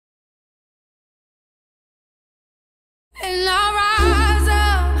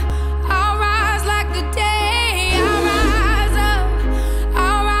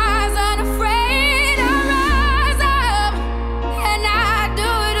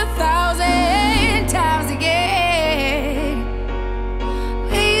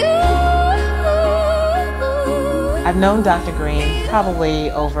I've known Dr. Green probably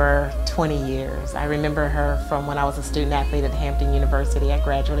over 20 years. I remember her from when I was a student athlete at Hampton University. I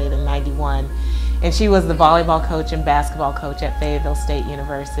graduated in '91. And she was the volleyball coach and basketball coach at Fayetteville State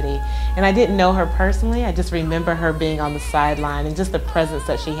University. And I didn't know her personally, I just remember her being on the sideline and just the presence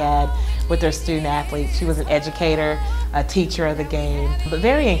that she had with her student athletes. She was an educator, a teacher of the game, but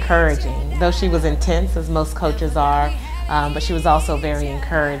very encouraging. Though she was intense, as most coaches are, but she was also very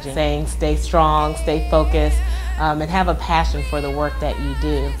encouraging, saying stay strong, stay focused, and have a passion for the work that you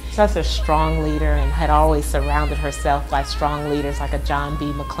do. Such a strong leader and had always surrounded herself by strong leaders like a John B.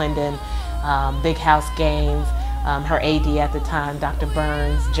 McClendon, Big House Gaines, her AD at the time, Dr.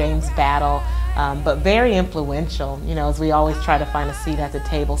 Burns, James Battle, but very influential, you know, as we always try to find a seat at the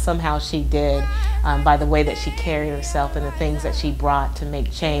table. Somehow she did, by the way that she carried herself and the things that she brought to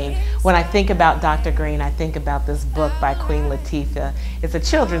make change. When I think about Dr. Green, I think about this book by Queen Latifah. It's a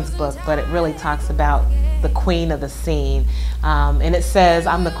children's book, but it really talks about the queen of the scene. And it says,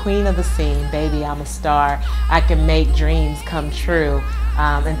 I'm the queen of the scene, baby, I'm a star. I can make dreams come true.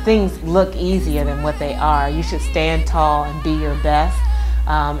 And things look easier than what they are. You should stand tall and be your best.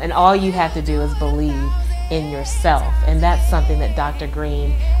 And all you have to do is believe in yourself. And that's something that Dr.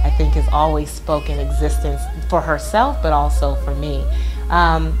 Green, I think, has always spoken existence for herself, but also for me.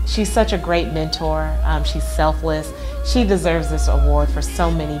 She's such a great mentor. She's selfless. She deserves this award for so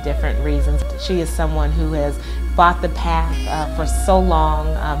many different reasons. She is someone who has fought the path for so long,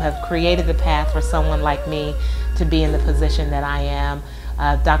 have created the path for someone like me to be in the position that I am.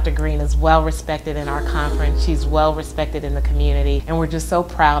 Dr. Green is well respected in our conference. She's well respected in the community, and we're just so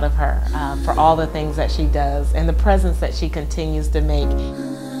proud of her for all the things that she does and the presence that she continues to make.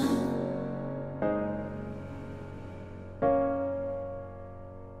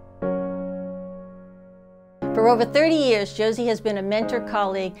 For over 30 years, Josie has been a mentor,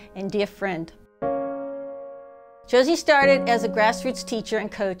 colleague, and dear friend. Josie started as a grassroots teacher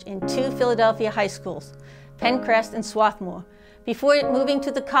and coach in 2 Philadelphia high schools, Pencrest and Swarthmore, before moving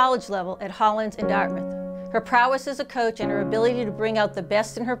to the college level at Hollins and Dartmouth. Her prowess as a coach and her ability to bring out the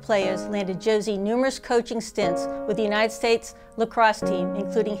best in her players landed Josie numerous coaching stints with the United States lacrosse team,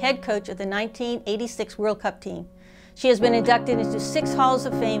 including head coach of the 1986 World Cup team. She has been inducted into 6 Halls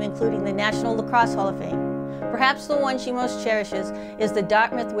of Fame, including the National Lacrosse Hall of Fame. Perhaps the one she most cherishes is the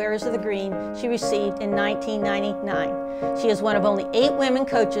Dartmouth Wearers of the Green she received in 1999. She is one of only 8 women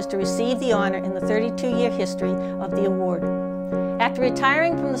coaches to receive the honor in the 32-year history of the award. After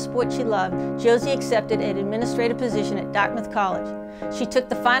retiring from the sport she loved, Josie accepted an administrative position at Dartmouth College. She took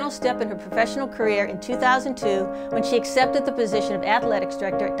the final step in her professional career in 2002 when she accepted the position of athletics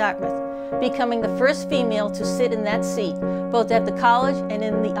director at Dartmouth, becoming the first female to sit in that seat, both at the college and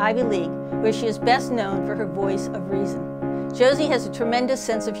in the Ivy League, where she is best known for her voice of reason. Josie has a tremendous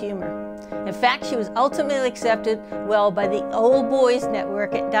sense of humor. In fact, she was ultimately accepted well by the Old Boys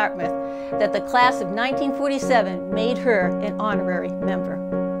Network at Dartmouth, that the class of 1947 made her an honorary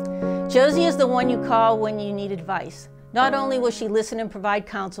member. Josie is the one you call when you need advice. Not only will she listen and provide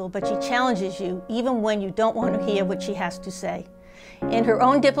counsel, but she challenges you even when you don't want to hear what she has to say. In her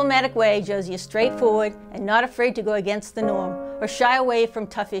own diplomatic way, Josie is straightforward and not afraid to go against the norm or shy away from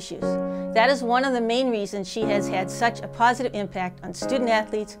tough issues. That is one of the main reasons she has had such a positive impact on student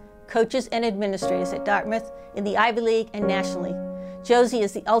athletes, coaches, and administrators at Dartmouth, in the Ivy League, and nationally. Josie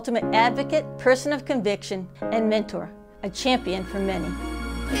is the ultimate advocate, person of conviction, and mentor, a champion for many.